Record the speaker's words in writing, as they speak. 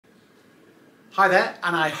Hi there,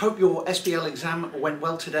 and I hope your SBL exam went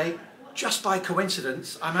well today. Just by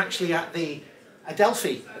coincidence, I'm actually at the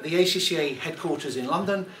Adelphi, the ACCA headquarters in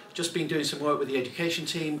London. Just been doing some work with the education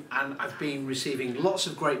team, and I've been receiving lots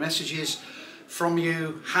of great messages from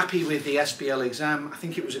you, happy with the SBL exam. I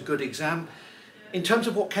think it was a good exam. In terms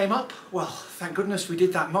of what came up, well, thank goodness we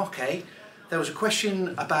did that mock, eh? There was a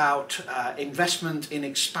question about investment in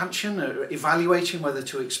expansion, evaluating whether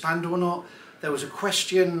to expand or not. There was a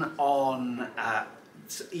question on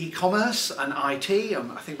e-commerce and IT,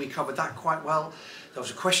 I think we covered that quite well. There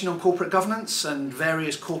was a question on corporate governance and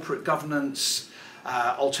various corporate governance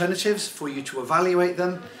alternatives for you to evaluate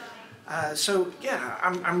them. So yeah,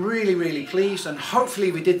 I'm really pleased, and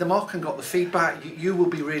hopefully we did the mock and got the feedback. You will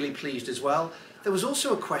be really pleased as well. There was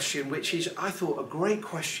also a question which is, I thought, a great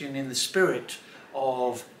question in the spirit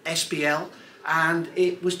of SBL, and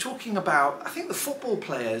it was talking about, I think, the football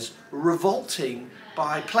players revolting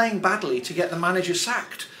by playing badly to get the manager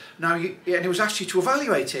sacked. Now, and it was actually to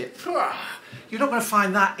evaluate it. You're not going to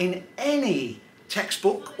find that in any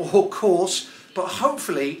textbook or course, but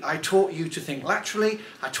hopefully I taught you to think laterally,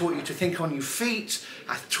 I taught you to think on your feet,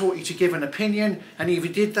 I taught you to give an opinion, and if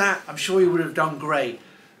you did that, I'm sure you would have done great.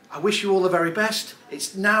 I wish you all the very best.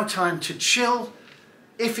 It's now time to chill.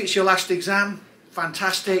 If it's your last exam,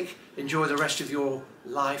 fantastic. Enjoy the rest of your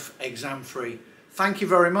life exam-free. Thank you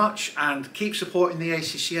very much, and keep supporting the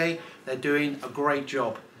ACCA. They're doing a great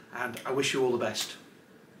job, and I wish you all the best.